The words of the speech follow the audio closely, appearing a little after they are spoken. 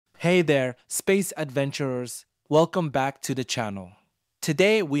Hey there, space adventurers. Welcome back to the channel.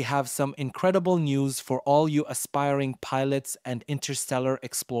 Today we have some incredible news for all you aspiring pilots and interstellar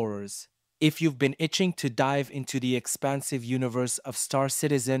explorers. If you've been itching to dive into the expansive universe of Star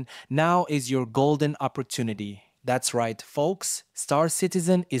Citizen, now is your golden opportunity. That's right, folks. Star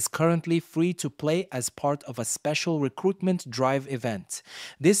Citizen is currently free to play as part of a special recruitment drive event.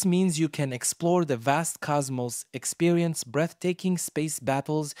 This means you can explore the vast cosmos, experience breathtaking space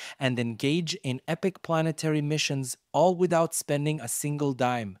battles, and engage in epic planetary missions, all without spending a single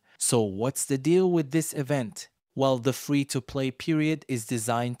dime. So, what's the deal with this event? Well, the free to play period is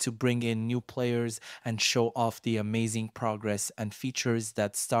designed to bring in new players and show off the amazing progress and features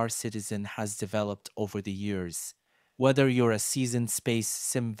that Star Citizen has developed over the years. Whether you're a seasoned space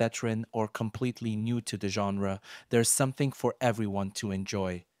sim veteran or completely new to the genre, there's something for everyone to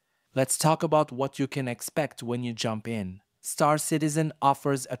enjoy. Let's talk about what you can expect when you jump in. Star Citizen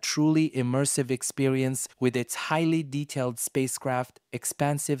offers a truly immersive experience with its highly detailed spacecraft,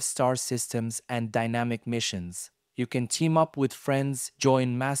 expansive star systems, and dynamic missions. You can team up with friends,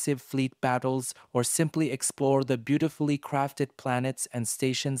 join massive fleet battles, or simply explore the beautifully crafted planets and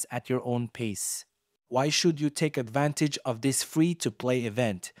stations at your own pace. Why should you take advantage of this free to play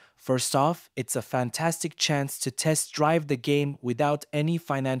event? First off, it's a fantastic chance to test drive the game without any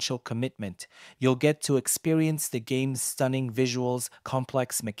financial commitment. You'll get to experience the game's stunning visuals,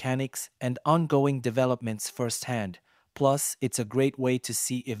 complex mechanics, and ongoing developments firsthand. Plus, it's a great way to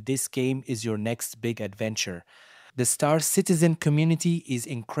see if this game is your next big adventure. The Star Citizen community is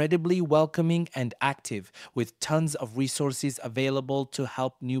incredibly welcoming and active, with tons of resources available to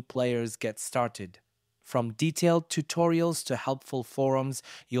help new players get started. From detailed tutorials to helpful forums,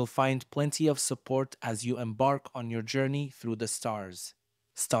 you'll find plenty of support as you embark on your journey through the stars.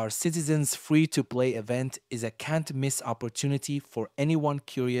 Star Citizen's free to play event is a can't miss opportunity for anyone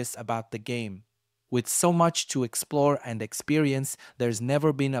curious about the game. With so much to explore and experience, there's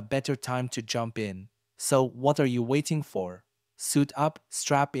never been a better time to jump in. So, what are you waiting for? Suit up,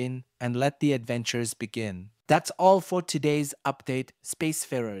 strap in, and let the adventures begin. That's all for today's update,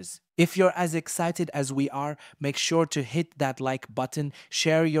 Spacefarers. If you're as excited as we are, make sure to hit that like button,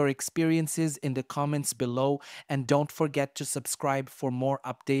 share your experiences in the comments below, and don't forget to subscribe for more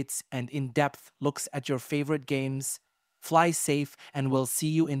updates and in-depth looks at your favorite games. Fly safe, and we'll see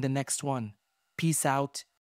you in the next one. Peace out